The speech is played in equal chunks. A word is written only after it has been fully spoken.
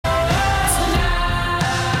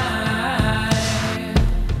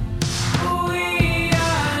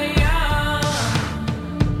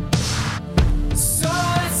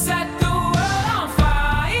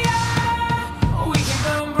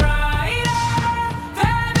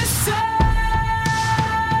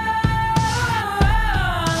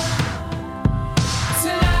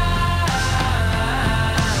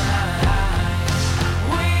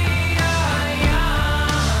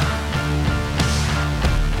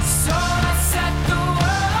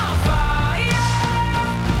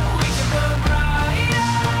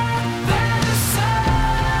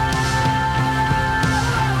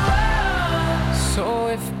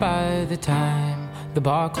time the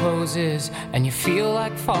bar closes and you feel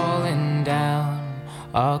like falling down,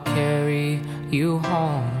 I'll carry you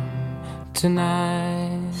home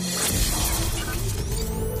tonight.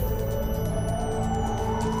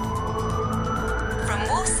 From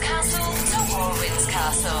Wolf's Castle to Warwin's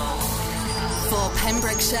Castle. For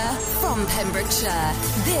Pembrokeshire, from Pembrokeshire,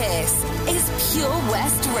 this is Pure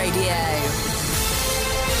West Radio.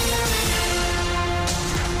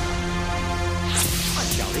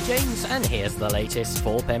 James, and here's the latest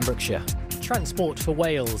for Pembrokeshire. Transport for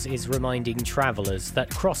Wales is reminding travellers that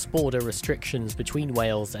cross-border restrictions between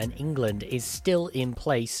Wales and England is still in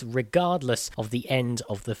place regardless of the end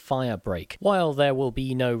of the fire break. While there will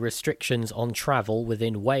be no restrictions on travel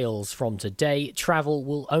within Wales from today, travel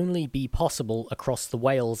will only be possible across the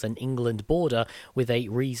Wales and England border with a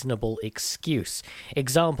reasonable excuse.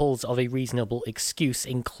 Examples of a reasonable excuse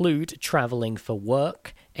include travelling for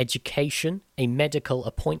work, education, a medical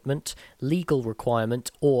appointment, legal requirement,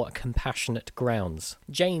 or compassionate grounds.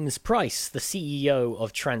 James Price, the CEO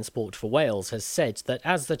of Transport for Wales, has said that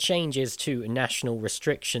as the changes to national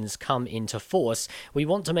restrictions come into force, we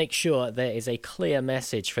want to make sure there is a clear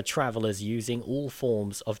message for travellers using all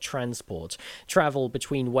forms of transport. Travel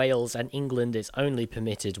between Wales and England is only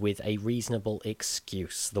permitted with a reasonable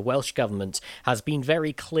excuse. The Welsh Government has been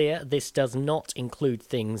very clear this does not include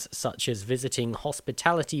things such as visiting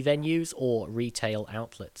hospitality venues or retail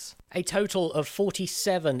outlets. A total of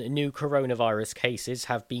 47 new coronavirus cases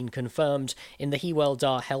have been confirmed in the Hywel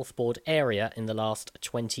Dda Health Board area in the last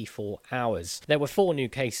 24 hours. There were 4 new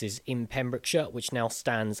cases in Pembrokeshire, which now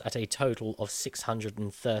stands at a total of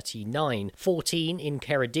 639, 14 in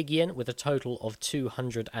Ceredigion with a total of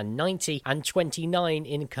 290, and 29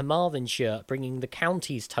 in Carmarthenshire, bringing the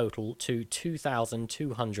county's total to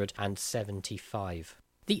 2,275.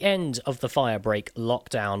 The end of the firebreak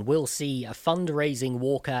lockdown will see fundraising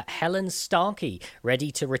walker Helen Starkey ready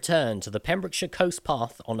to return to the Pembrokeshire Coast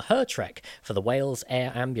Path on her trek for the Wales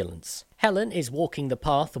Air Ambulance. Helen is walking the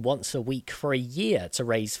path once a week for a year to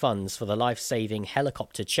raise funds for the life-saving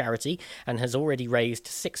helicopter charity and has already raised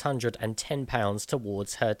 £610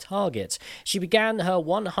 towards her target. She began her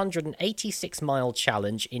 186-mile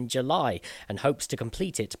challenge in July and hopes to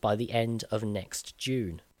complete it by the end of next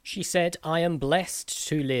June. She said, "I am blessed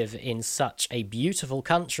to live in such a beautiful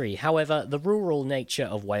country. However, the rural nature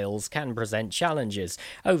of Wales can present challenges.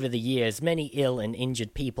 Over the years, many ill and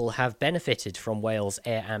injured people have benefited from Wales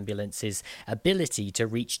Air Ambulance's ability to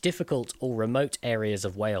reach difficult or remote areas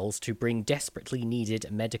of Wales to bring desperately needed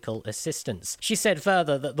medical assistance." She said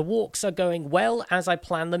further that the walks are going well as I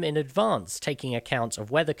plan them in advance, taking account of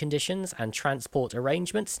weather conditions and transport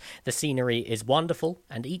arrangements. The scenery is wonderful,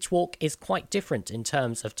 and each walk is quite different in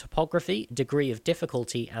terms of topography, degree of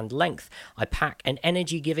difficulty and length. I pack an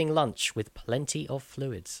energy-giving lunch with plenty of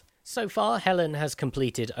fluids. So far, Helen has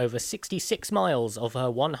completed over 66 miles of her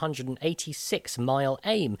 186-mile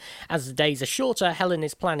aim. As the days are shorter, Helen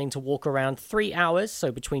is planning to walk around 3 hours,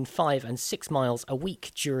 so between 5 and 6 miles a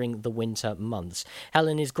week during the winter months.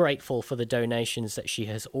 Helen is grateful for the donations that she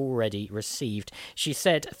has already received. She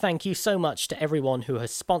said, "Thank you so much to everyone who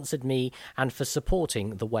has sponsored me and for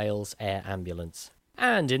supporting the Wales Air Ambulance."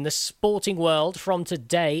 And in the sporting world, from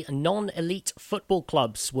today, non-elite football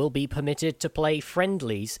clubs will be permitted to play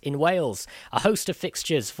friendlies in Wales. A host of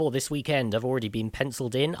fixtures for this weekend have already been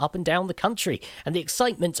penciled in up and down the country, and the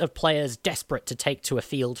excitement of players desperate to take to a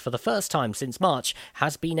field for the first time since March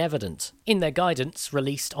has been evident. In their guidance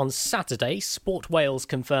released on Saturday, Sport Wales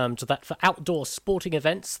confirmed that for outdoor sporting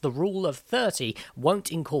events, the rule of 30 won't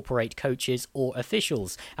incorporate coaches or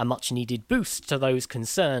officials, a much-needed boost to those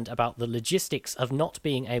concerned about the logistics of not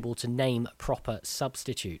being able to name proper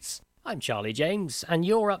substitutes. I'm Charlie James, and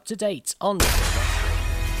you're up to date on...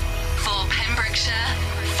 For Pembrokeshire,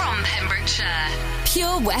 from Pembrokeshire,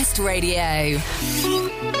 Pure West Radio.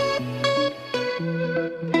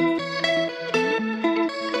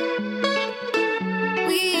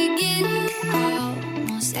 We get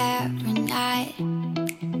almost every night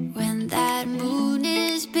when that moon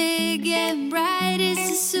is big and bright.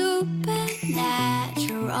 It's a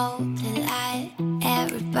supernatural delight.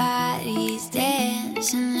 Everybody's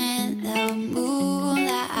dancing in the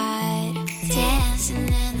moonlight, dancing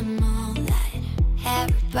in the moonlight.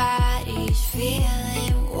 Everybody's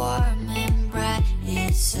feeling warm and bright.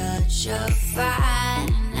 It's such a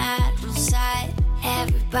fine natural sight.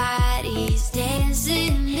 Everybody's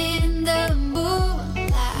dancing in the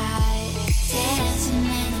moonlight, dancing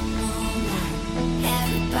in the moonlight.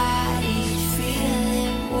 Everybody's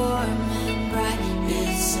feeling warm and bright.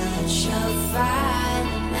 It's such a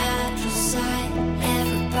fine natural sight.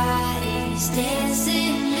 Everybody's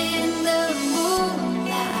dancing in the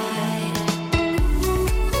moonlight.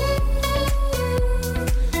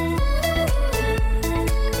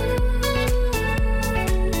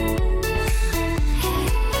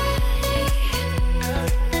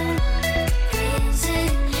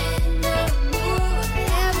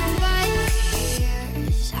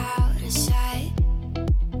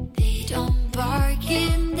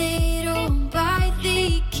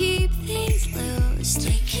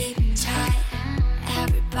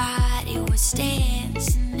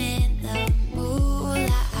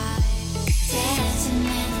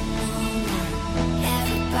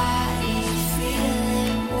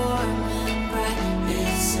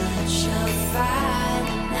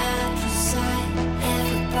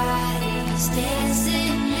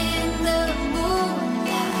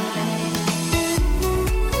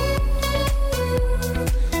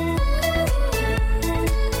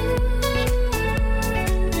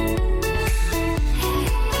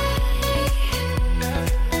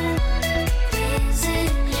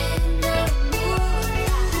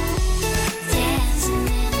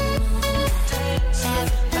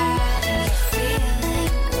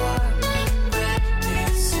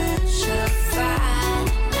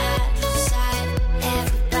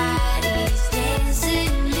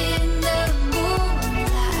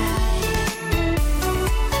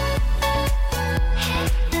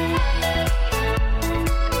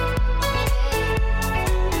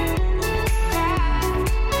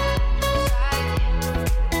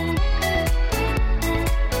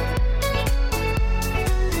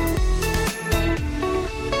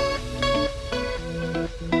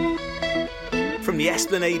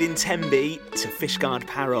 Esplanade in Tenby to Fishguard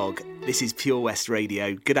Parog. This is Pure West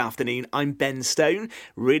Radio. Good afternoon, I'm Ben Stone.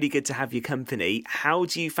 Really good to have your company. How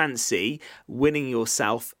do you fancy winning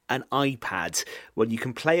yourself an iPad? Well, you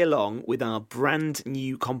can play along with our brand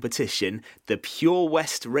new competition, the Pure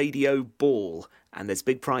West Radio Ball. And there's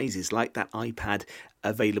big prizes like that iPad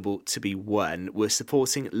available to be won. We're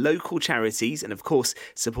supporting local charities and, of course,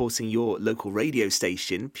 supporting your local radio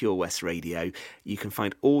station, Pure West Radio. You can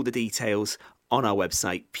find all the details on our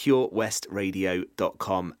website,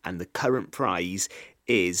 purewestradio.com, and the current prize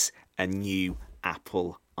is a new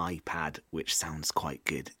Apple iPad, which sounds quite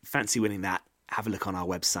good. Fancy winning that? Have a look on our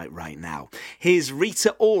website right now. Here's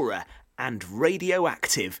Rita Ora and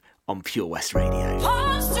Radioactive on Pure West Radio.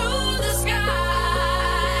 Palms to the sky.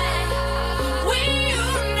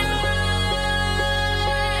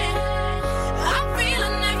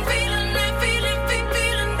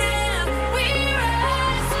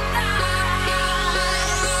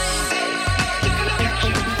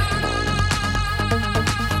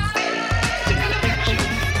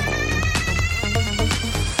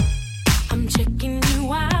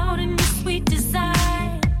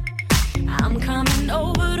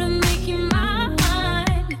 Over to make you mine.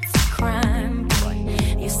 It's a crime.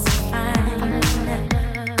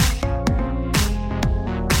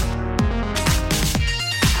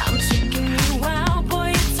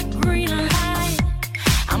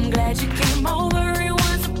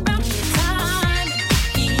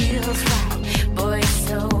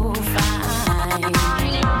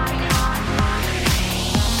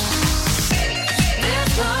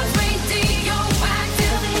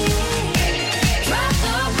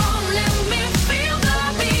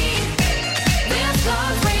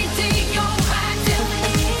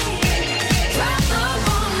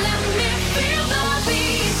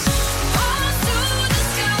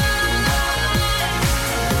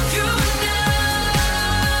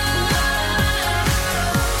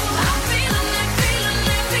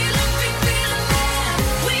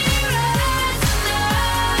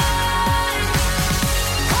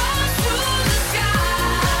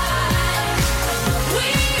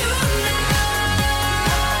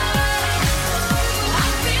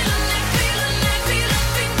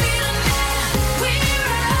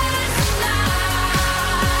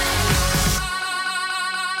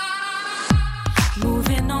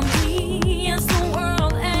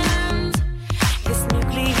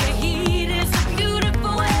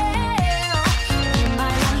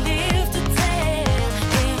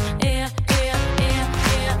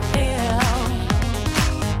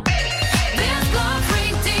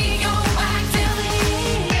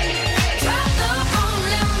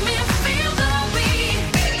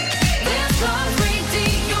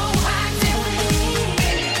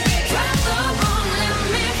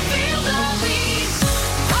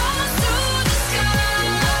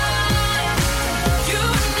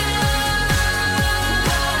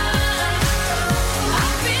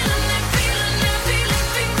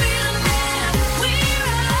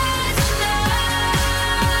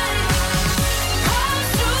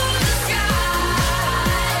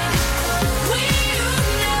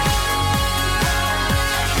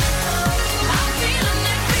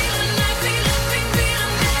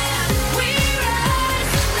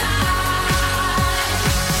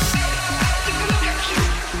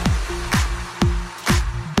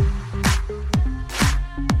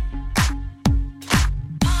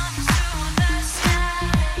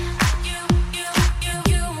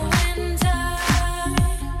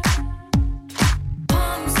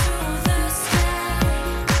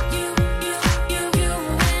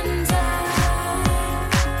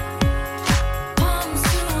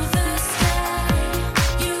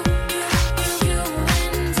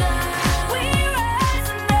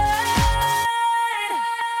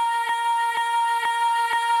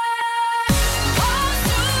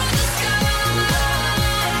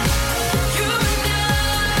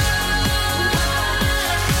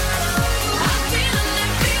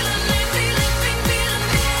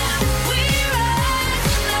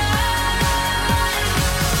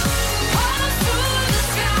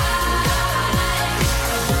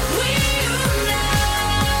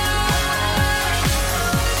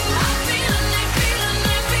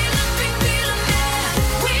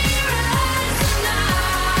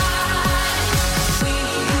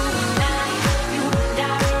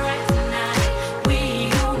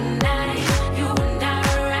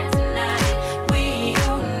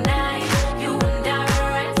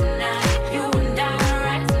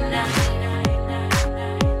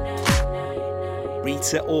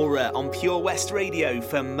 Rita Ora on Pure West Radio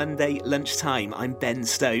for Monday lunchtime. I'm Ben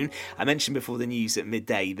Stone. I mentioned before the news at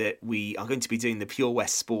midday that we are going to be doing the Pure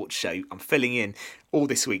West Sports Show. I'm filling in all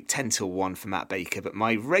this week, 10 till 1 for Matt Baker. But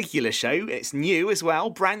my regular show, it's new as well,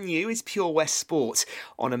 brand new, is Pure West Sport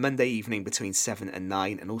on a Monday evening between 7 and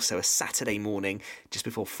 9, and also a Saturday morning just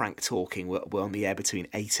before Frank Talking. We're on the air between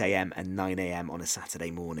 8 a.m. and 9 a.m. on a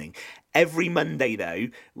Saturday morning. Every Monday, though,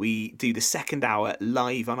 we do the second hour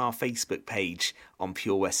live on our Facebook page on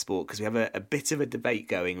Pure West Sport, because we have a bit of a debate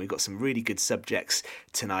going. We've got some really good subjects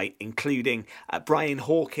tonight, including Brian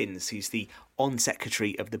Hawkins, who's the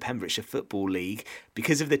on-secretary of the Pembrokeshire Football League.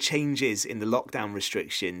 Because of the changes in the lockdown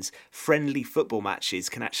restrictions, friendly football matches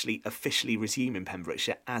can actually officially resume in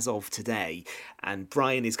Pembrokeshire as of today. And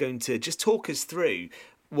Brian is going to just talk us through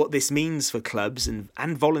what this means for clubs and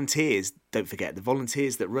volunteers. Don't forget, the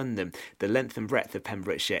volunteers that run them, the length and breadth of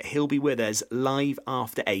Pembrokeshire. He'll be with us live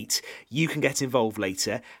after 8. You can get involved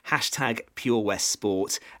later. Hashtag Pure West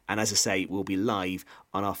Sport. And as I say, we'll be live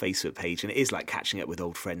on our Facebook page. And it is like catching up with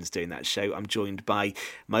old friends doing that show. I'm joined by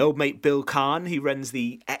my old mate Bill Kahn, who runs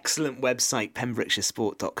the excellent website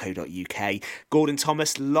pembrokeshiresport.co.uk. Gordon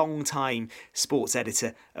Thomas, long-time sports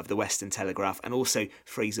editor of the Western Telegraph. And also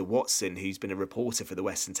Fraser Watson, who's been a reporter for the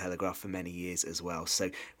Western Telegraph for many years as well. So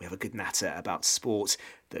we have a good natter about sport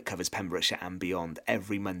that covers Pembrokeshire and beyond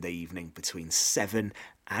every Monday evening between 7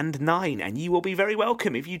 and 9. And you will be very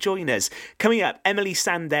welcome if you join us. Coming up, Emily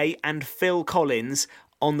Sandé and Phil Collins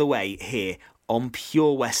on the way here on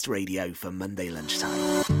Pure West Radio for Monday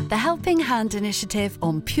lunchtime. The Helping Hand Initiative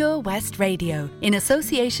on Pure West Radio, in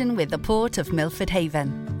association with the Port of Milford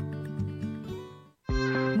Haven.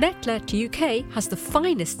 Netlet UK has the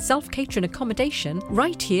finest self-catering accommodation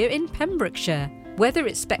right here in Pembrokeshire. Whether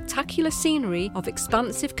it's spectacular scenery of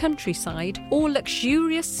expansive countryside or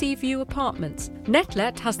luxurious sea view apartments,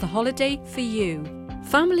 Netlet has the holiday for you.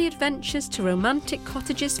 Family adventures to romantic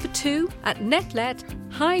cottages for two. At Netlet,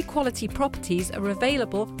 high-quality properties are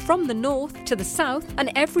available from the north to the south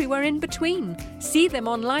and everywhere in between. See them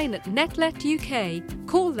online at Netlet UK.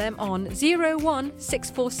 Call them on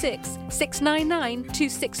 01646 699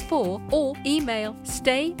 264 or email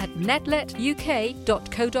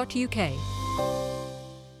stay@netletuk.co.uk.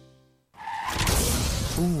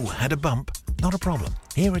 Ooh, had a bump? Not a problem.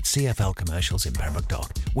 Here at CFL Commercials in Pembroke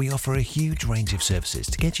Dock, we offer a huge range of services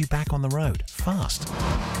to get you back on the road, fast.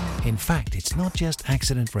 In fact, it's not just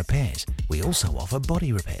accident repairs. We also offer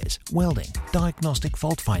body repairs, welding, diagnostic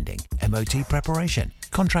fault finding, MOT preparation,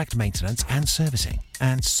 contract maintenance and servicing,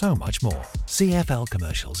 and so much more. CFL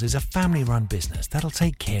Commercials is a family-run business that'll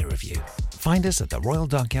take care of you. Find us at the Royal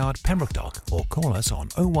Dockyard, Pembroke Dock, or call us on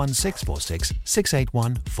 01646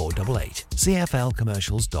 681 488.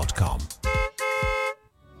 CFLcommercials.com.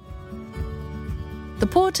 The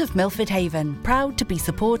Port of Milford Haven, proud to be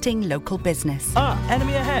supporting local business.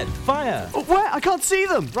 Enemy ahead! Fire! Oh, where? I can't see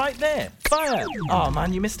them! Right there! Fire! Oh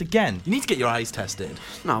man, you missed again. You need to get your eyes tested.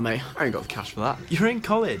 Nah, mate, I ain't got the cash for that. You're in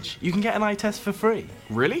college. You can get an eye test for free.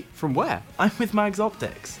 Really? From where? I'm with Mags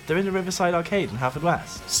Optics. They're in the Riverside Arcade in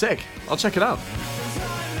Haverfordwest. Sick. I'll check it out.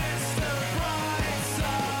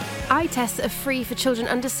 Eye tests are free for children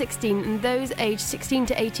under 16 and those aged 16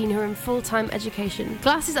 to 18 who are in full-time education.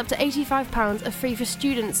 Glasses up to £85 are free for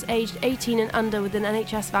students aged 18 and under with an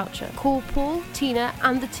NHS voucher. Call Paul, Tina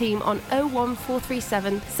and the team on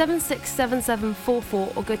 01437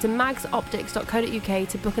 767744 or go to magsoptics.co.uk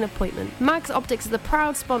to book an appointment. Mags Optics are the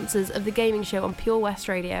proud sponsors of the gaming show on Pure West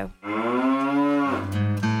Radio.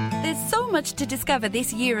 There's so much to discover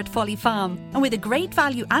this year at Folly Farm, and with a great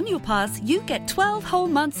value annual pass, you get 12 whole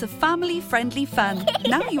months of family-friendly fun.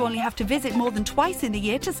 Now you only have to visit more than twice in the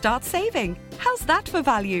year to start saving. How's that for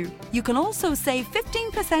value? You can also save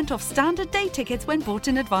 15% off standard day tickets when bought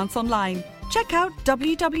in advance online. Check out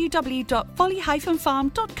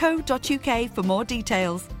www.folly-farm.co.uk for more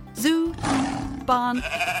details. Zoo, barn,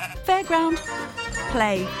 fairground,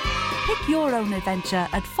 play. Pick your own adventure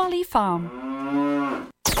at Folly Farm.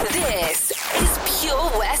 This is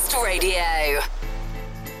Pure West Radio.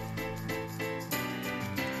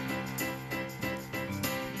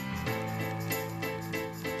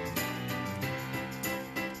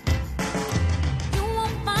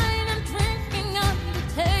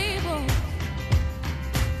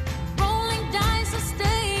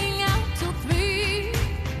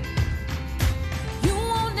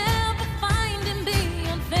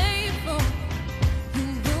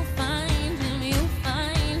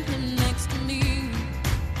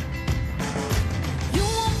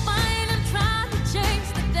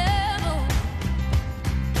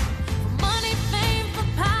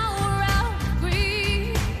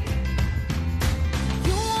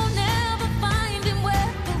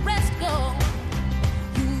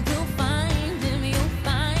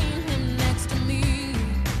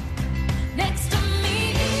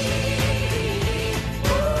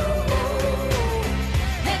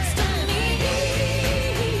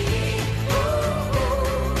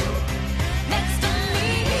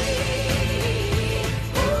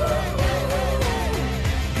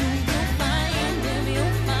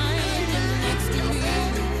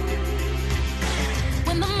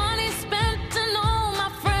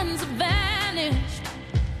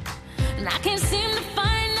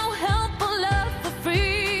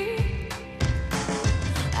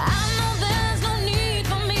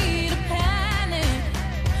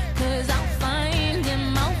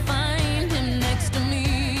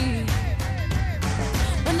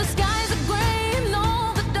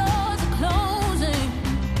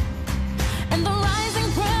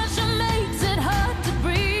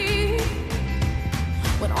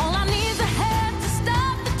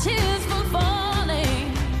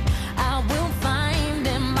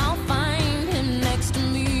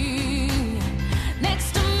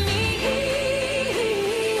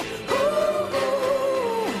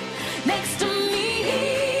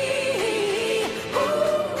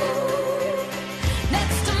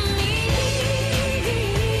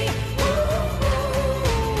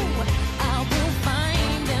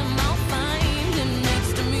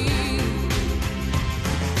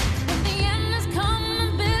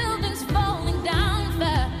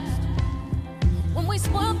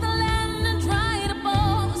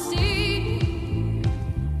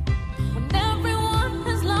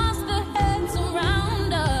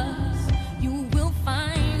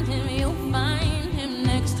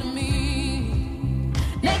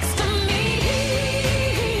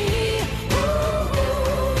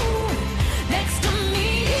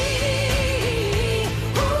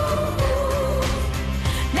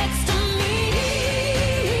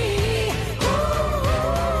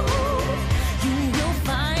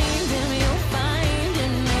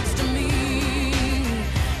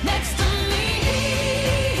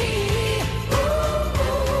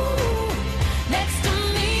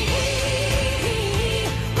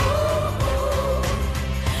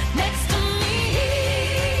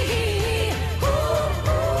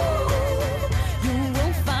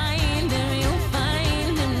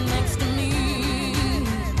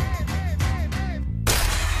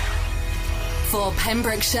 For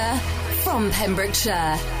Pembrokeshire, from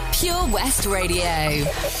Pembrokeshire, Pure West Radio.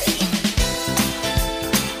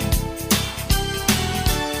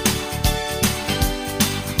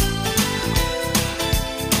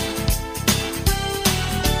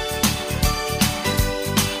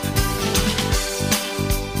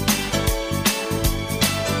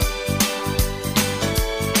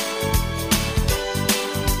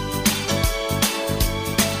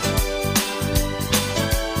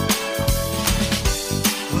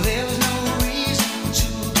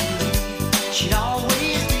 She'd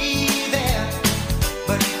always be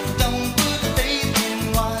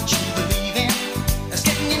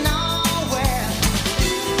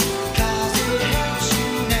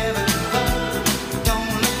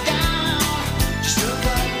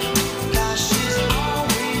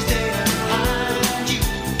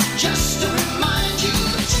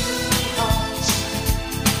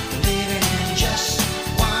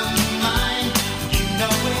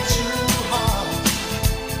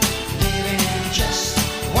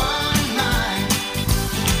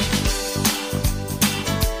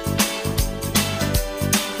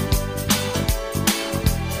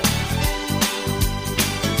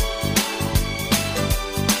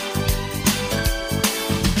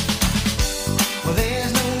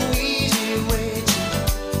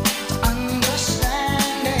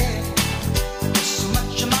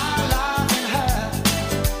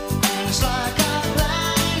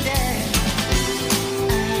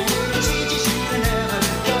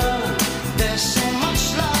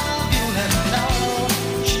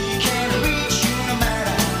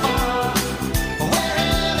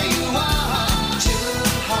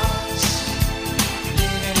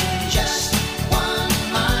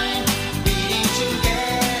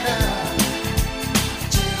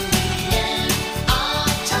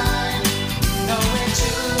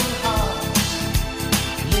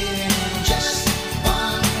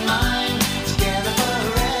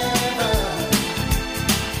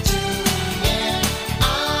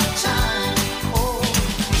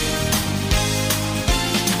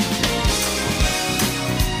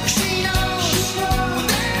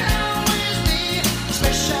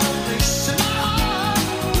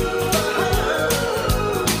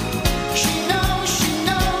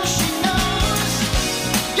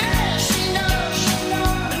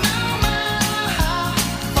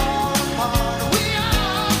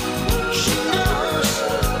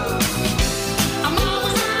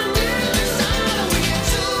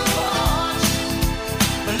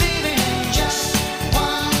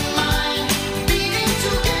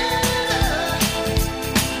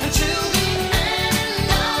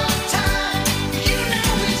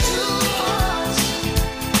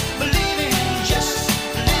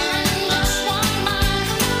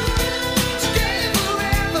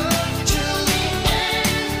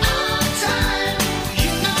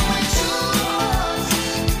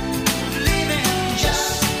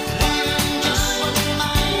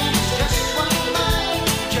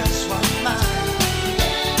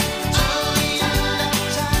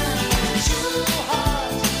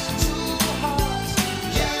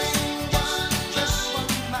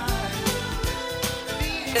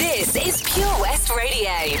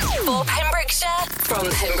Radio for Pembrokeshire, from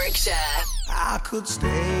Pembrokeshire. I could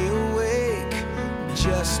stay awake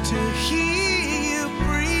just to hear you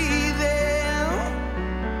breathing.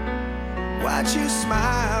 Watch you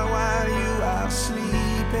smile while you are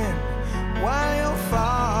sleeping, while you're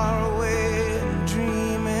far away and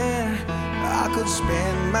dreaming. I could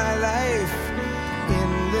spend my life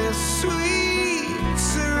in this sweet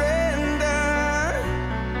surrender.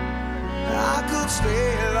 I could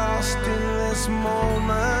stay lost in this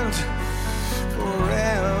moment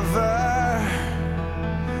forever.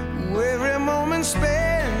 Every moment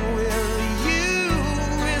spent with you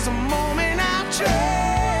is a moment I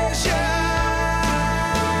treasure.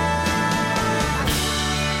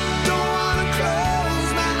 Don't wanna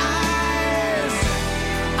close my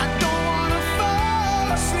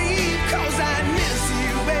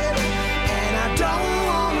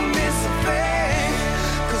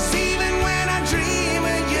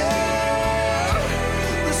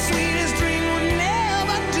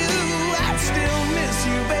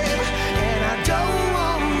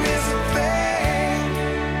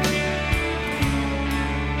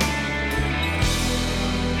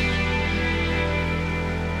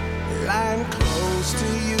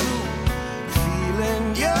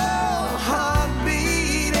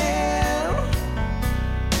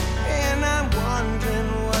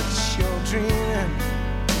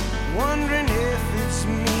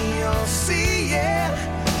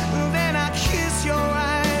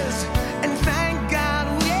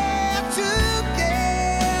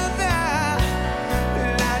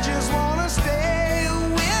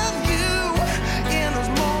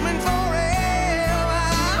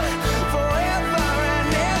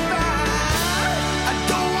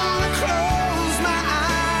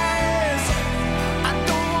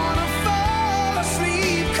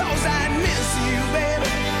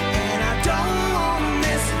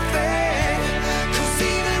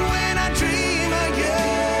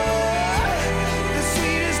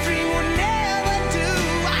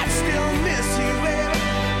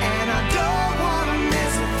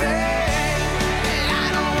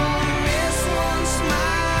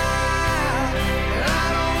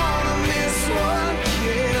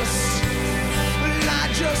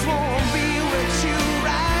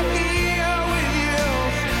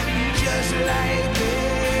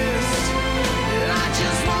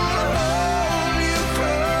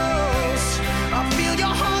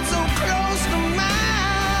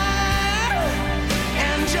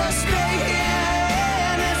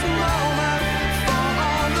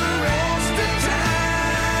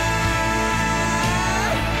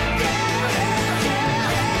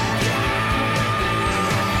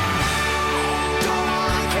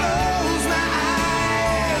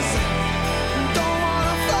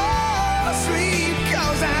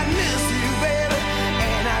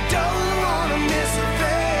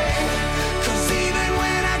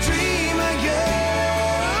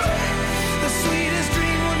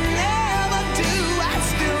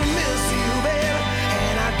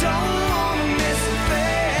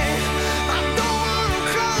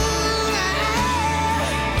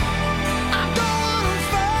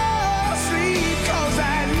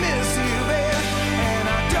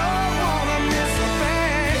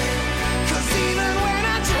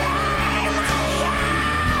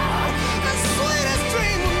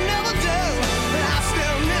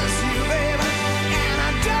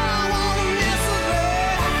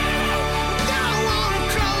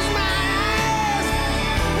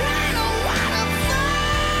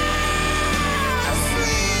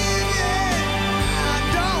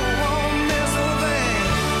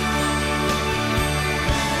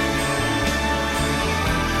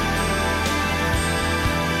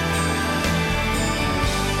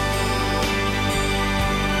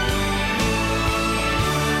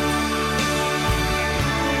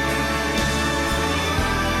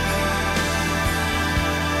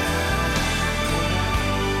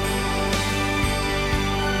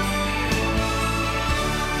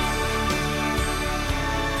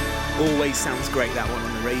Always sounds great, that one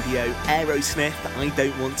on the radio. Aerosmith, I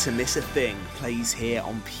Don't Want to Miss a Thing, plays here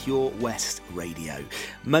on Pure West Radio.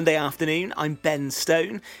 Monday afternoon, I'm Ben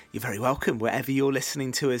Stone. You're very welcome wherever you're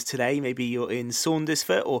listening to us today. Maybe you're in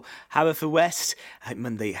Saundersfoot or Haverfordwest. I hope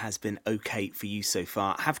Monday has been okay for you so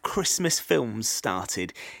far. Have Christmas films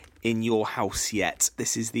started in your house yet?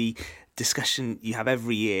 This is the discussion you have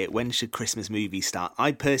every year. When should Christmas movies start?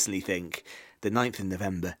 I personally think the 9th of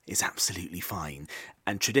November is absolutely fine.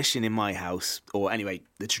 And tradition in my house, or anyway,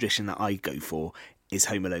 the tradition that I go for, is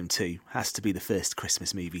Home Alone 2. Has to be the first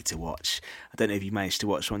Christmas movie to watch. I don't know if you've managed to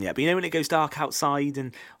watch one yet, but you know when it goes dark outside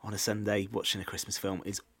and on a Sunday, watching a Christmas film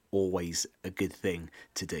is always a good thing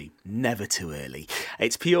to do. Never too early.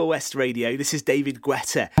 It's Pure West Radio. This is David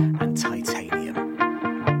Guetta and Titanium.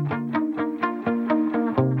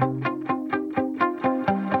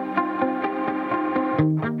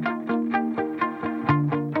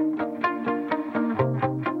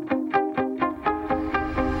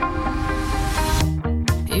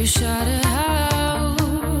 You shout it out,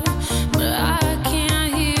 but I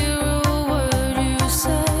can't hear a word you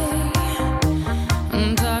say.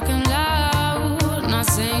 I'm talking loud, not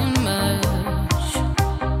saying much.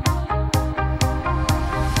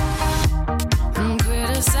 I'm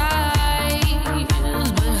criticized,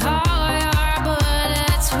 but how your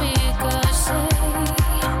bullets ricochet.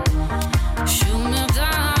 Shoot me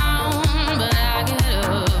down, but I get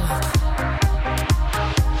up.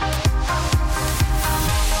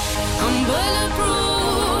 I'm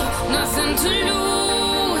bulletproof, nothing to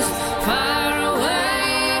lose. Far away,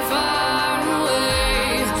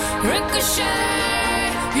 ricochet.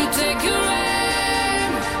 You take your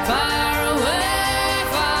aim. Far away.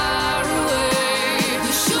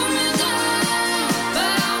 You shoot me down,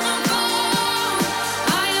 but I won't fall.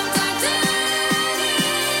 I am titanium.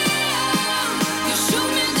 You shoot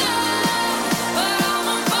me down, but I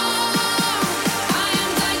won't fall. I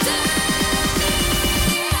am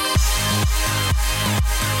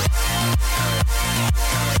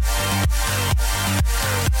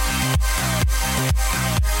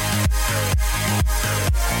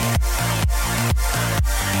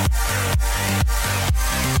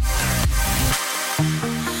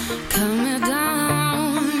coming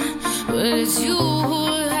down, but it's you who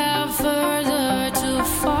have further to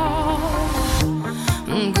fall.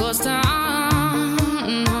 Ghost town,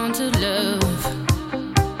 haunted love.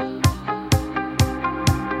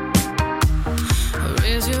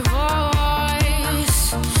 Raise your voice.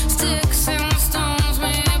 Sticks and stones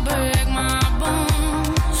may break my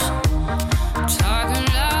bones. Talking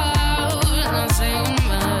loud, not saying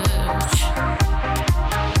much.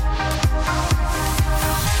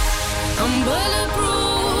 I'm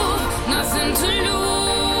bulletproof, nothing to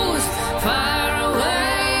lose. Far away,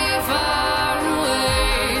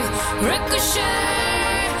 ricochet.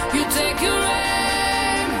 You take your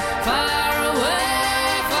aim. Far away.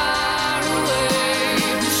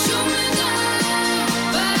 You shoot me down,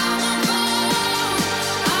 but I won't fall.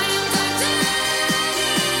 I am titanium.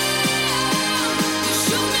 You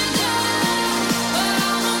shoot me down, but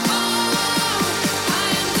I won't fall. I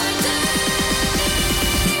am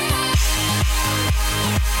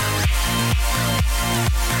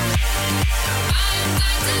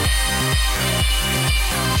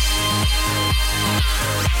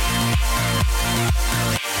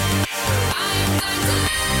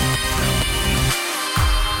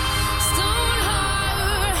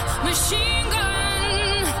Stoneheart, machine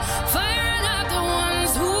gun, firing at the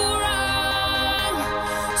ones who run.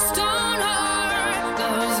 Stoneheart,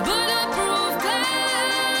 those bulletproof glass.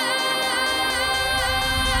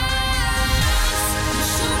 You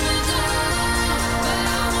shoot me down, but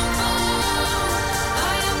I won't fall.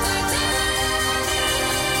 I am titanium.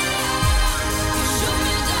 You shoot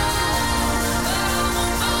me down, but I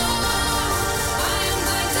won't fall. I am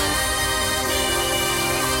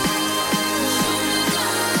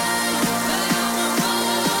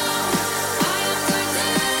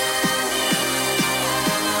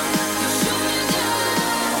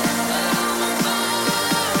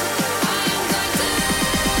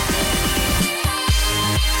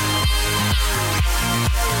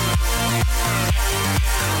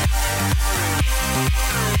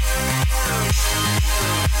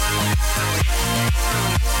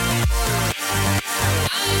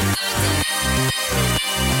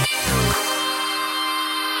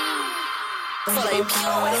Follow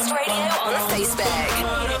Pure West Radio on Facebook.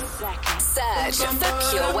 Search for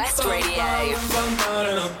Pure West Radio.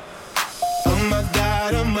 Oh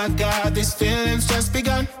my God, these feelings just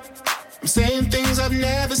begun. I'm saying things I've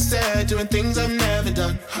never said, doing things I've never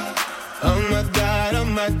done. Oh my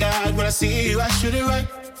God, when I see you, I shoot it right.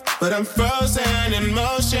 but I'm frozen in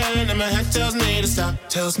motion, and my head tells me to stop.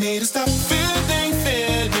 Tells me to stop.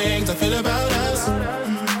 Feelings I feel about us.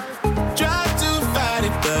 Try to fight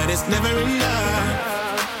it, but it's never enough.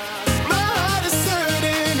 My heart is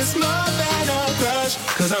hurting, it's more than a crush.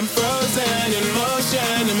 'Cause I'm frozen in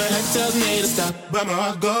motion, and my head tells me to stop, but my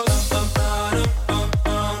heart goes.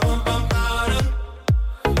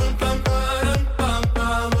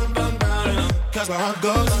 'Cause my heart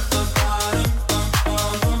goes.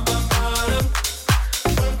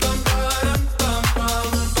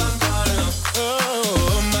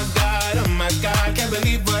 Oh my God, can't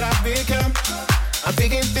believe what I've become. I'm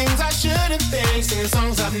thinking things I shouldn't think, singing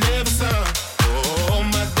songs I've never sung. Oh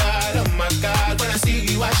my God, when I see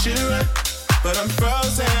you I should run. But I'm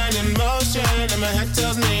frozen in motion, and my head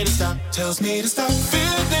tells me to stop. Tells me to stop.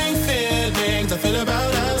 Feelings I feel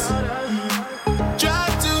about us. Try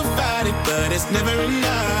to fight it, but it's never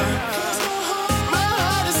enough. My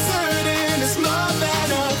heart is hurting, it's more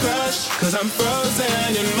than a crush. 'Cause I'm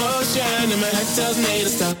frozen in motion, and my head tells me to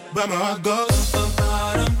stop, but my heart goes.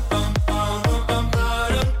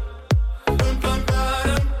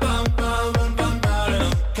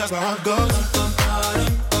 'Cause my heart goes.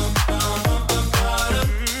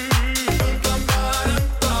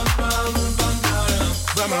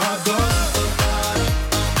 But my heart goes.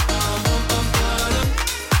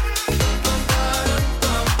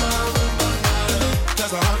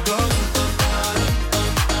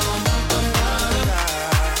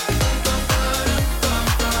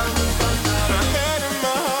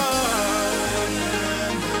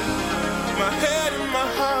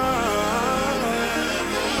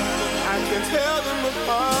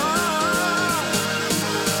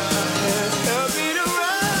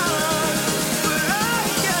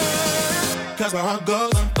 Cause my heart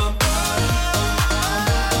goes.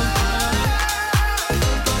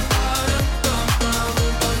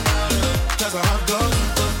 Cause my heart goes.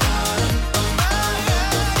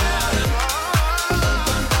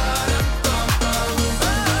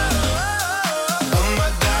 Oh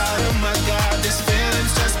my God, this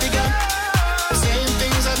feeling's just begun. Saying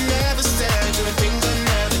things I've never said, doing things I've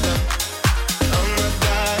never done. Oh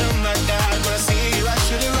my God, when I see you I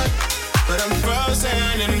should have run. But I'm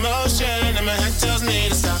frozen in motion, and my head tells me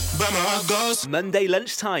to stop, but my heart goes. Monday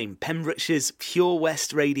lunchtime, Pembrokeshire's Pure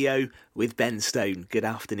West Radio with Ben Stone. Good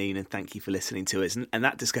afternoon, and thank you for listening to us. And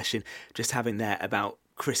that discussion just having there about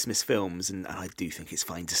Christmas films, and I do think it's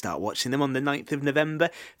fine to start watching them on the 9th of November.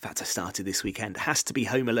 In fact, I started this weekend. It has to be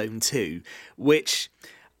Home Alone 2, which...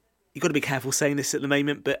 You've got to be careful saying this at the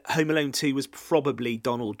moment, but Home Alone 2 was probably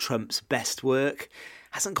Donald Trump's best work.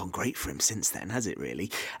 Hasn't gone great for him since then, has it really?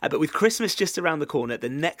 But with Christmas just around the corner, the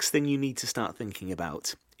next thing you need to start thinking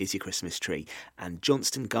about is your Christmas tree. And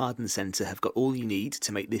Johnston Garden Centre have got all you need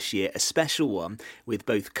to make this year a special one with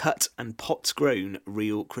both cut and pots grown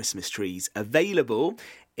real Christmas trees available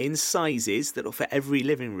in sizes that offer every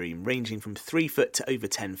living room, ranging from 3 foot to over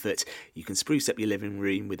 10 foot. You can spruce up your living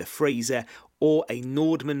room with a Fraser or a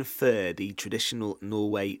Nordmann fir, the traditional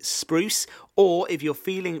Norway spruce. Or if you're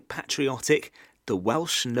feeling patriotic, the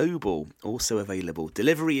Welsh Noble, also available.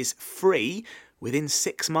 Delivery is free within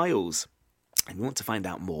 6 miles. If you want to find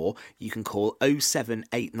out more, you can call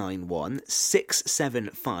 07891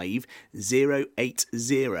 675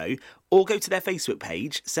 080 or go to their Facebook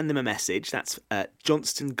page, send them a message. That's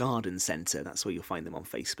Johnston Garden Centre. That's where you'll find them on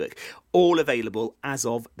Facebook. All available as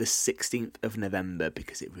of the 16th of November,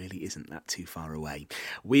 because it really isn't that too far away.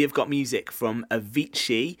 We have got music from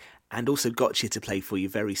Avicii and also Gotcha to play for you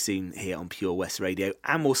very soon here on Pure West Radio.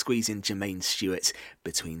 And we'll squeeze in Jermaine Stewart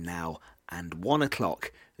between now and 1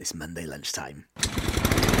 o'clock this Monday lunchtime.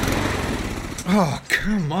 Oh,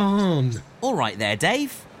 come on. All right there,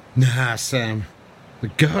 Dave. Nah, Sam. The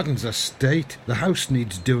garden's a state. The house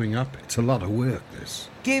needs doing up. It's a lot of work, this.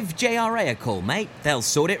 Give JRA a call, mate. They'll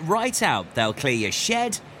sort it right out. They'll clear your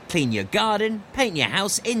shed, clean your garden, paint your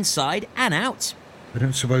house inside and out. I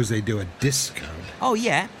don't suppose they do a discount. Oh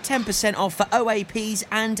yeah, 10% off for OAPs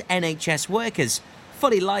and NHS workers.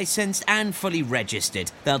 Fully licensed and fully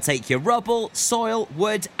registered. They'll take your rubble, soil,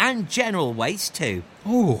 wood and general waste too.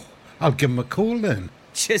 Oh, I'll give them a call then.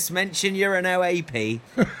 Just mention you're an OAP.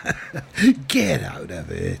 Get out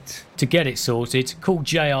of it. To get it sorted, call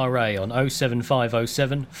JRA on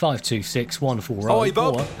 07507 526 140. Oi,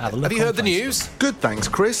 Bob. Or have you heard the news? Good, thanks,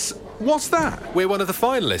 Chris. What's that? We're one of the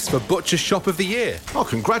finalists for Butcher's Shop of the Year. Oh,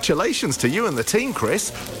 congratulations to you and the team,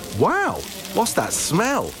 Chris. Wow, what's that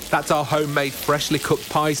smell? That's our homemade freshly cooked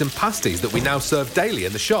pies and pasties that we now serve daily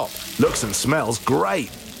in the shop. Looks and smells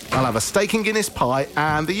great. I'll have a steak and Guinness pie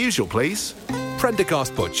and the usual, please.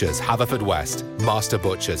 Prendergast Butchers, Haverfordwest. Master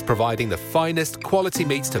Butchers, providing the finest quality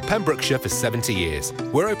meats to Pembrokeshire for 70 years.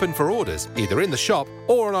 We're open for orders, either in the shop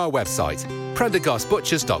or on our website,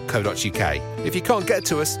 prendergastbutchers.co.uk. If you can't get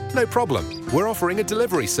to us, no problem. We're offering a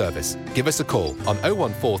delivery service. Give us a call on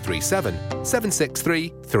 01437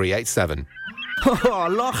 763 387. Oh,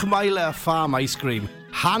 Lochmeyler Farm Ice Cream.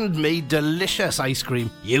 Handmade delicious ice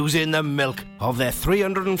cream using the milk of their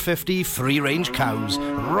 350 free-range cows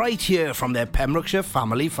right here from their Pembrokeshire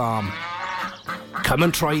family farm. Come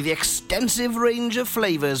and try the extensive range of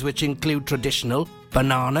flavours which include traditional,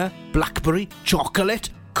 banana, blackberry, chocolate,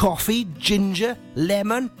 coffee, ginger,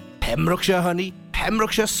 lemon, Pembrokeshire honey,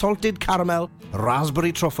 Pembrokeshire salted caramel,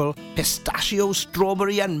 raspberry truffle, pistachio,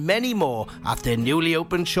 strawberry and many more at their newly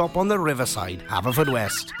opened shop on the Riverside,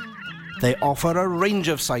 Haverfordwest. They offer a range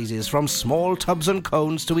of sizes from small tubs and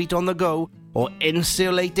cones to eat on the go or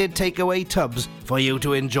insulated takeaway tubs for you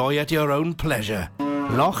to enjoy at your own pleasure.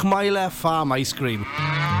 Lochmeyler Farm Ice Cream.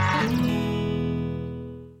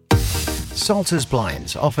 Salters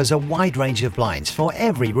Blinds offers a wide range of blinds for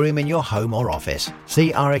every room in your home or office.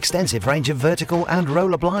 See our extensive range of vertical and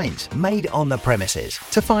roller blinds made on the premises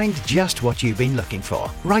to find just what you've been looking for.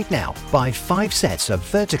 Right now, buy 5 sets of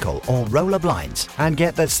vertical or roller blinds and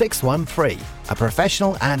get the 6th one free. A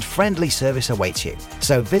professional and friendly service awaits you.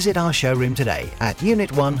 So visit our showroom today at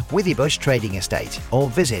Unit 1 Withybush Trading Estate or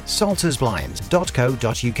visit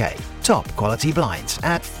saltersblinds.co.uk. Top quality blinds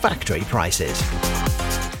at factory prices.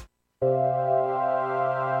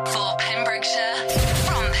 For Pembrokeshire,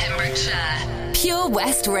 from Pembrokeshire, Pure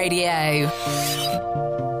West Radio.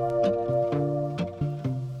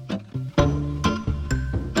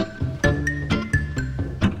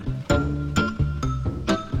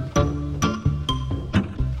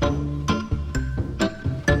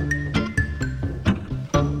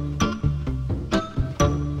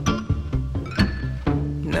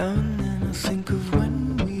 Now and then I think of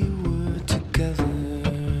when we were together,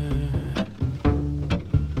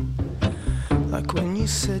 like when you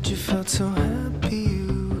said you felt so happy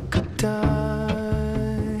you could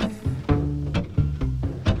die.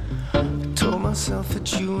 I told myself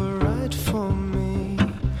that you were right for me,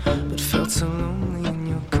 but felt so lonely in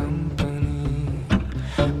your company.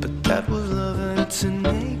 But that was love and it's an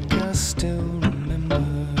ache I still remember.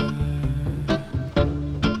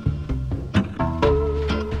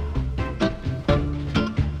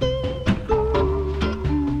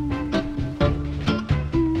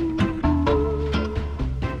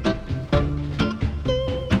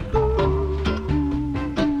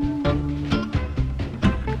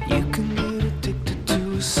 You can get addicted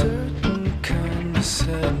to a certain kind of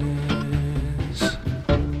sadness,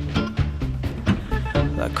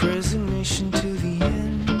 like resignation to the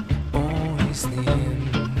end, always the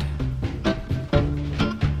end.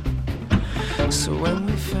 So when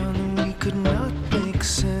we found that we could not make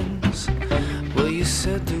sense, well, you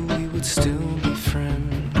said that we would still be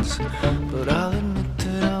friends. But I'll admit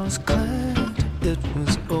that I was glad it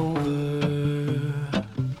was over.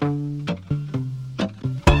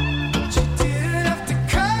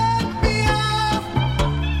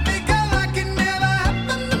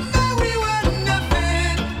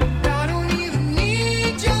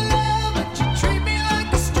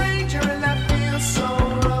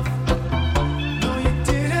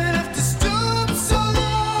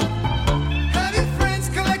 Have your friends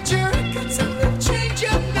collect your records and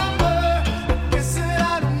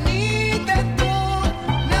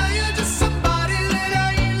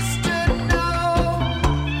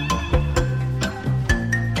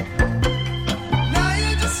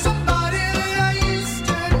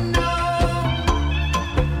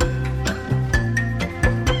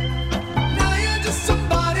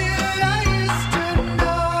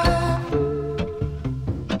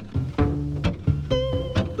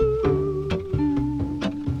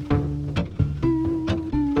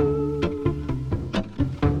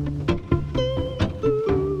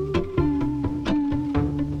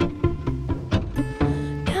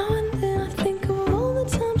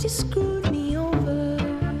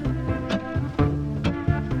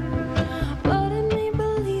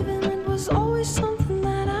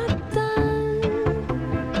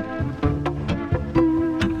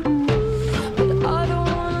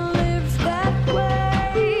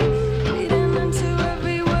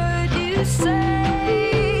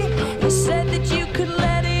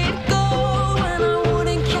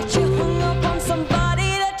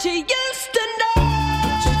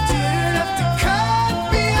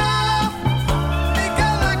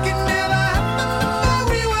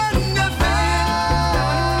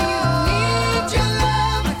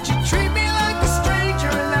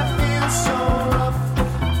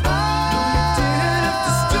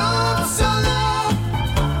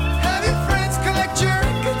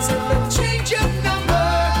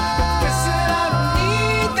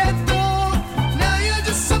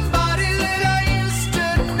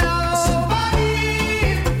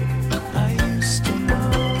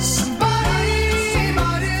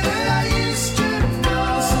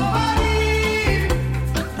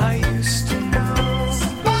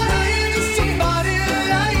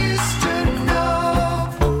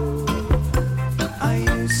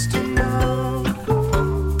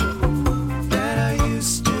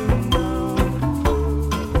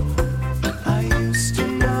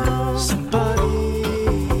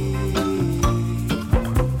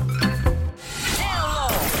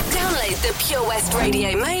the Pure West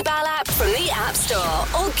Radio mobile app from the App Store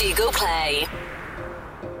or Google Play.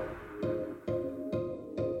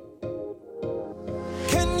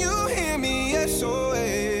 Can you hear me? SOS.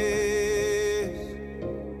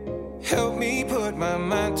 Help me put my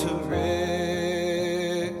mind to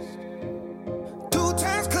rest. 2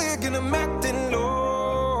 times click and I'm acting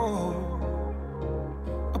low.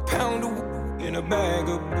 A pound of in a bag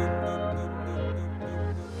of.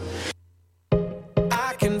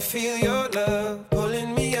 I can feel your love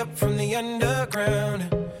pulling me up from the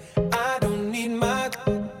underground. I don't need much.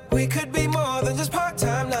 We could be more than just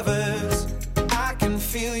part-time lovers. I can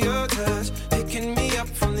feel your touch picking me up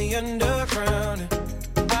from the underground.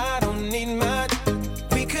 I don't need much.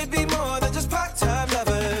 We could be more than just part-time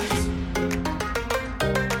lovers.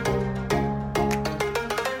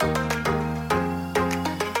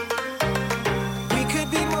 We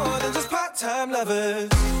could be more than just part-time lovers.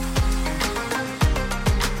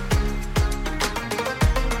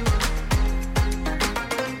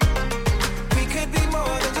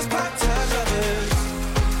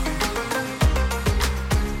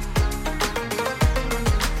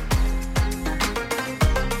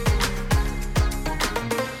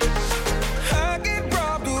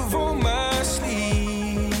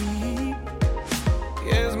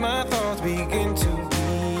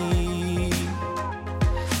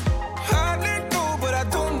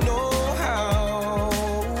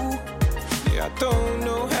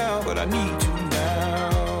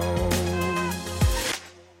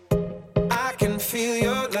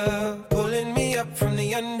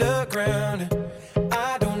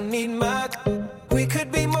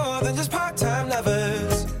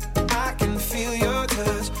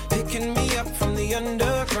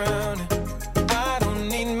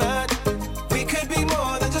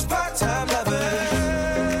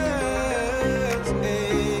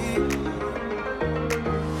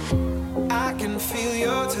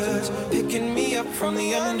 From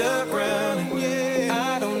the underground, yeah.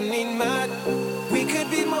 I don't need much. We could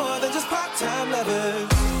be more than just part-time lovers.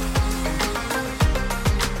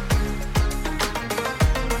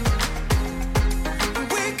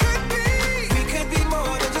 We could be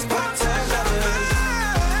more than just part-time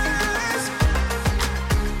lovers.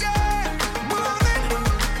 Yeah, more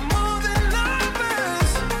than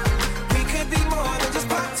lovers. We could be more than just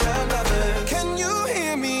part-time lovers. Can you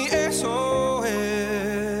hear me? SOS.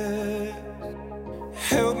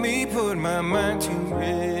 Help me put my mind to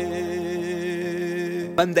rest.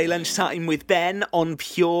 Monday lunchtime with Ben on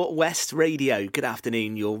Pure West Radio. Good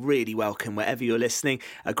afternoon. You're really welcome wherever you're listening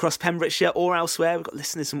across Pembrokeshire or elsewhere. We've got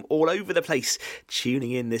listeners from all over the place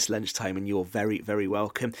tuning in this lunchtime, and you're very, very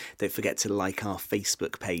welcome. Don't forget to like our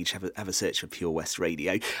Facebook page. Have a search for Pure West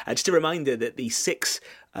Radio. Just a reminder that the 6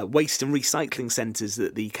 waste and recycling centres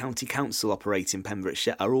that the County Council operate in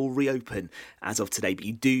Pembrokeshire are all reopen as of today, but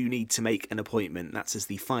you do need to make an appointment. That's as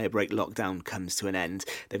the firebreak lockdown comes to an end.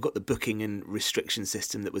 They've got the booking and restriction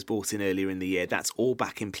system that was brought in earlier in the year. That's all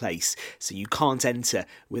back in place, so you can't enter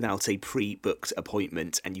without a pre-booked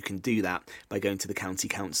appointment, and you can do that by going to the County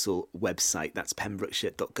Council website. That's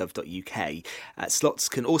pembrokeshire.gov.uk. Slots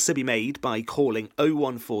can also be made by calling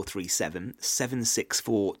 01437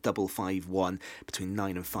 764 551 between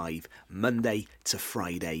 9 and 5, Monday to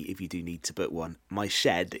Friday, if you do need to book one. My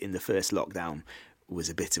shed in the first lockdown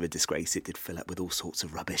was a bit of a disgrace. It did fill up with all sorts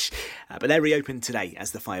of rubbish. But they're reopened today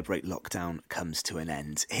as the firebreak lockdown comes to an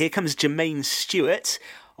end. Here comes Jermaine Stewart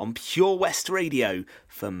on Pure West Radio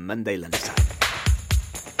for Monday lunchtime.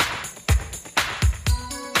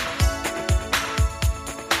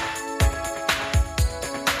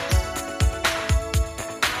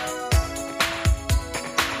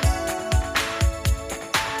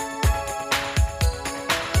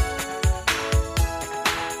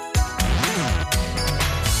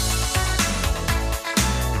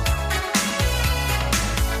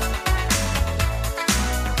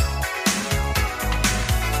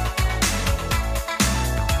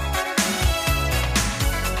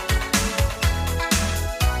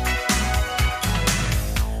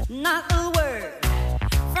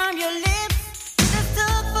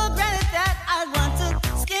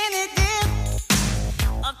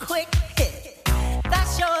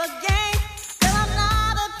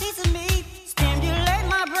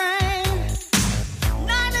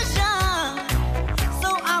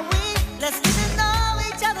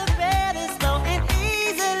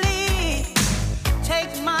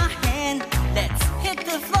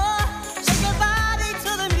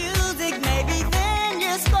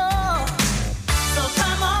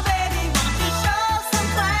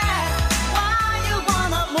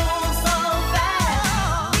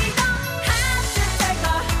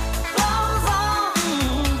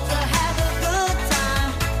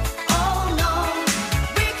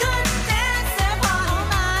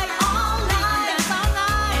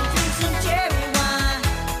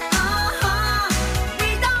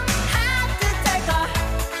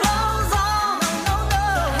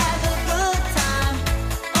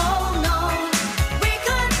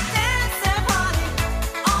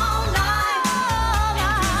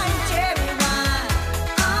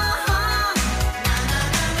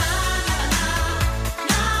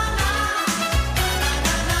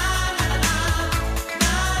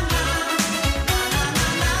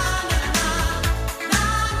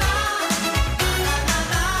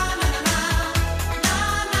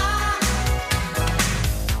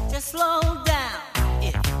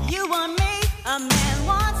 You want me? A man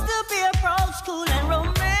wants to be approached cool and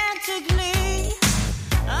romantically.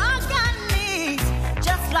 I got needs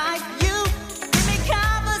just like you. Give me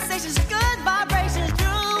conversations, good vibrations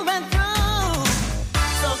through and through.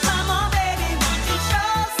 So come on, baby, won't you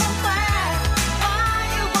show some class? Why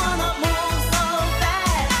you wanna move so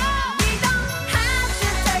fast? We don't have to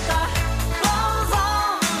take our clothes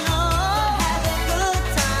off, no, have a good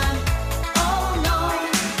time. Oh no,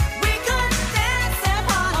 we could dance and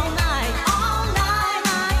party all night,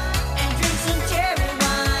 and drink some cherry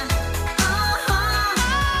wine.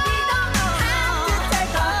 We don't have to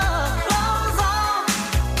take our clothes off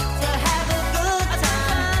to have a good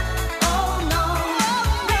time. Oh no,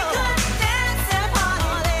 we could dance and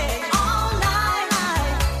party all night,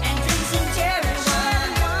 and drink some cherry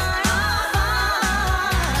wine.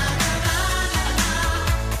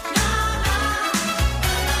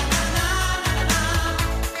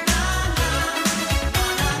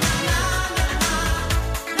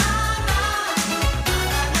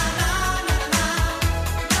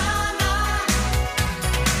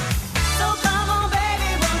 So come on, baby,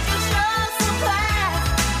 won't you show some class?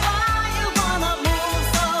 Why you wanna move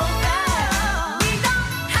so fast? We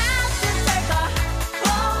don't have to take our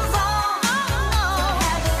clothes off to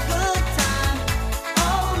have a good time.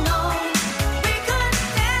 Oh no, we could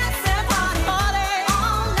dance and party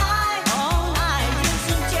all night, drink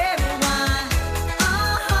some cherry wine.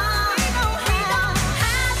 We don't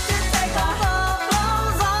have to take our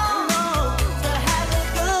clothes off to have a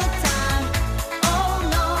good time. Oh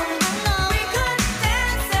no, we could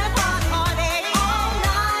dance and party all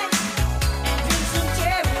night and drink some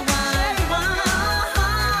cherry wine.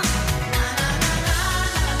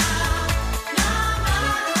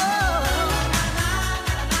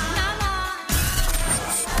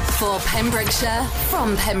 For Pembrokeshire,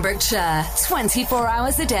 from Pembrokeshire, 24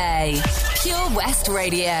 hours a day. Pure West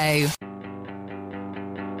Radio.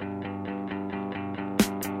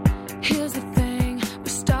 Here's the thing, we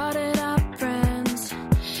started out friends.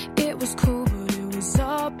 It was cool, but it was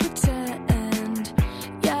all pretend.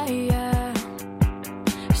 Yeah, yeah.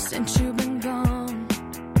 Since you've been gone,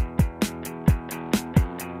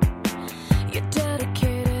 you're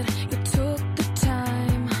dedicated, you took the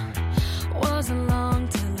time. Wasn't long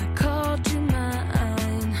till I called you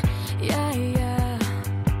mine. Yeah, yeah.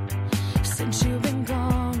 Since you've been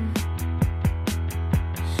gone,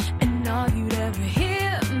 and all you'd ever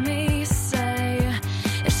hear me say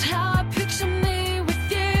is how I picture me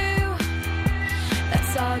with you.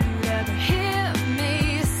 That's all you'd ever hear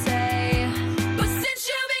me say. But since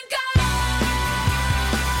you've been gone,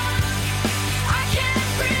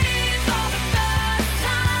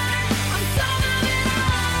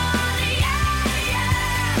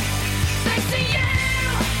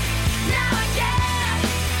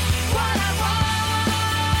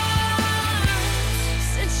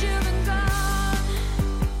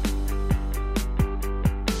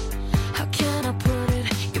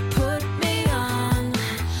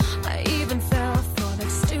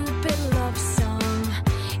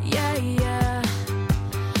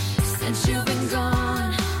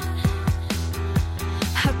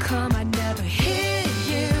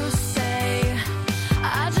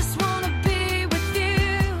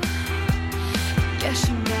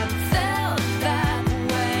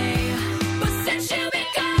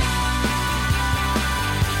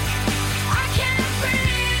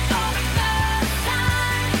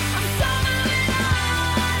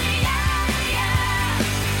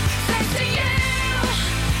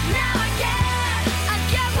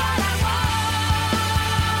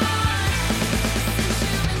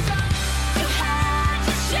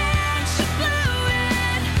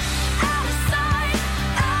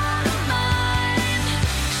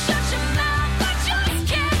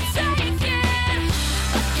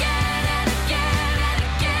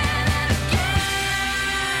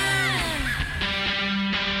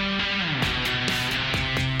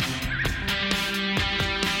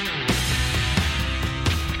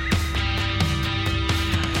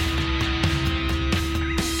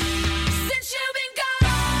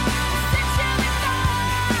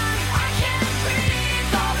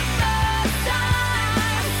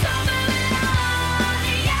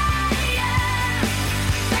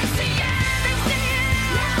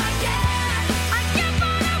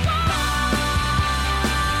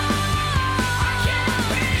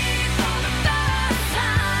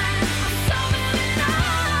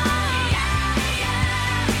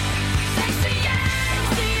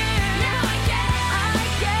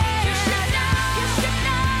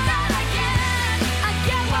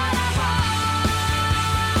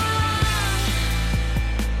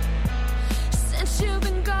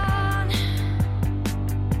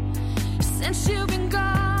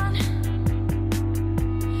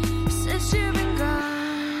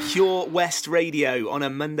 Pure West Radio on a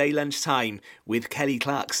Monday lunchtime with Kelly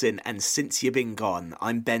Clarkson and Since You Been Gone.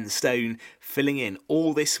 I'm Ben Stone, filling in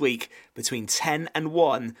all this week between 10 and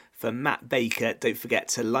 1 for Matt Baker. Don't forget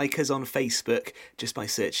to like us on Facebook just by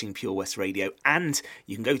searching Pure West Radio, and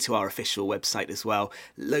you can go to our official website as well.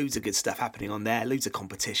 Loads of good stuff happening on there, loads of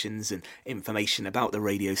competitions and information about the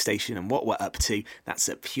radio station and what we're up to. That's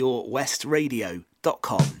at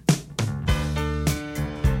purewestradio.com.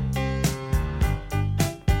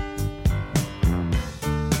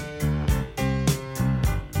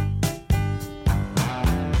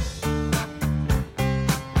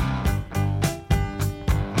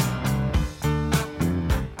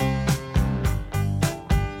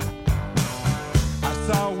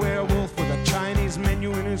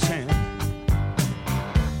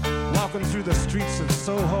 Through the streets of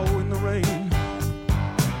Soho in the rain,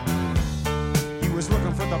 he was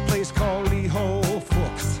looking for the place called Lee Ho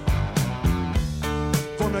Fooks.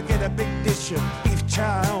 Gonna get a big dish of beef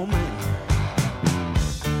chow mein.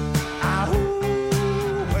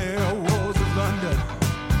 Ahoo, werewolves of London.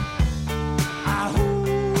 Ahoo,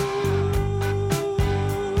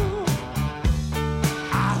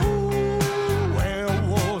 ahoo,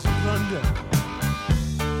 werewolves of London.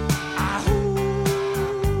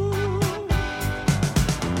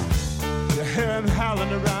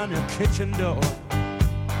 Howling around your kitchen door.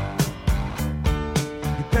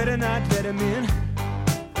 You better not let him in.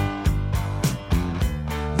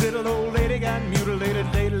 Little old lady got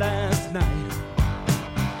mutilated late last night.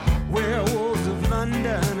 Werewolves of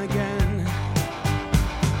London again.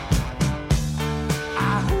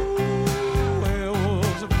 Ahoo,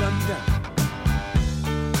 werewolves of London.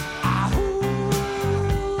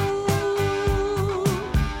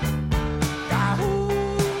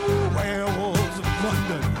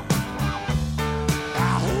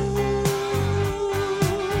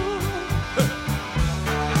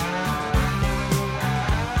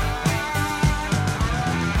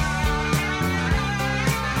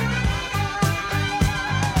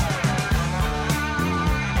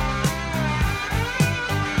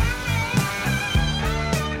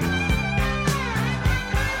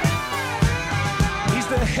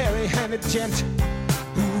 Hairy-handed gent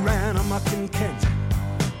who ran amok in Kent.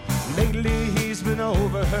 Lately he's been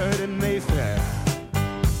overheard in Mayfair.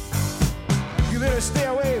 You better stay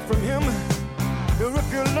away from him. He'll rip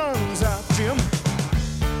your lungs out, Jim.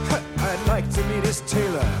 I'd like to meet his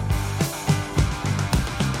tailor.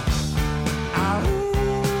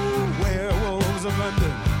 Ahoo, werewolves of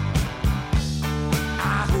London.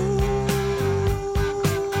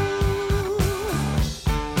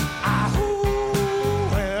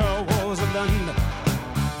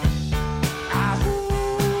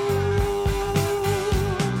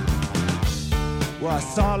 Well, I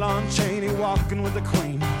saw Lon Chaney walking with the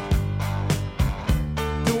Queen,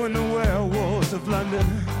 doing the werewolves of London.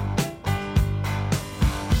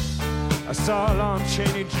 I saw Lon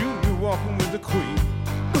Chaney Jr. walking with the Queen,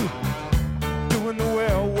 doing the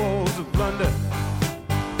werewolves of London.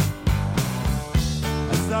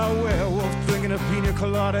 I saw a werewolf drinking a pina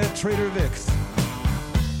colada at Trader Vic's,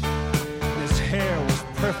 and his hair was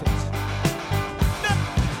perfect.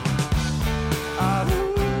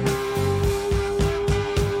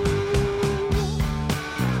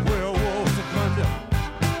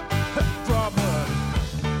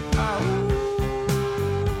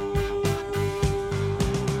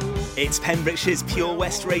 It's Pembrokeshire's Pure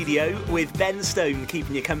West Radio with Ben Stone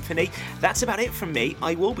keeping you company. That's about it from me.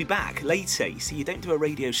 I will be back later. You see, you don't do a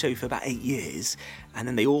radio show for about 8 years, and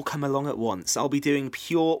then they all come along at once. I'll be doing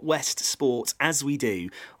Pure West Sport as we do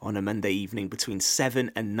on a Monday evening between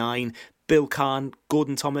 7 and 9. Bill Kahn,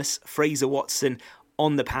 Gordon Thomas, Fraser Watson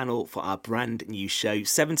on the panel for our brand new show.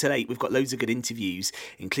 7 till 8, we've got loads of good interviews,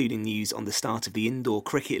 including news on the start of the Indoor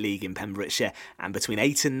Cricket League in Pembrokeshire. And between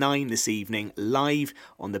 8 and 9 this evening, live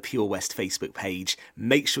on the Pure West Facebook page.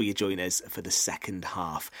 Make sure you join us for the second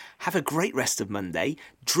half. Have a great rest of Monday.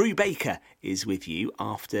 Drew Baker is with you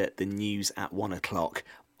after the news at 1 o'clock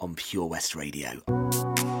on Pure West Radio.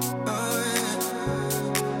 Oh, yeah.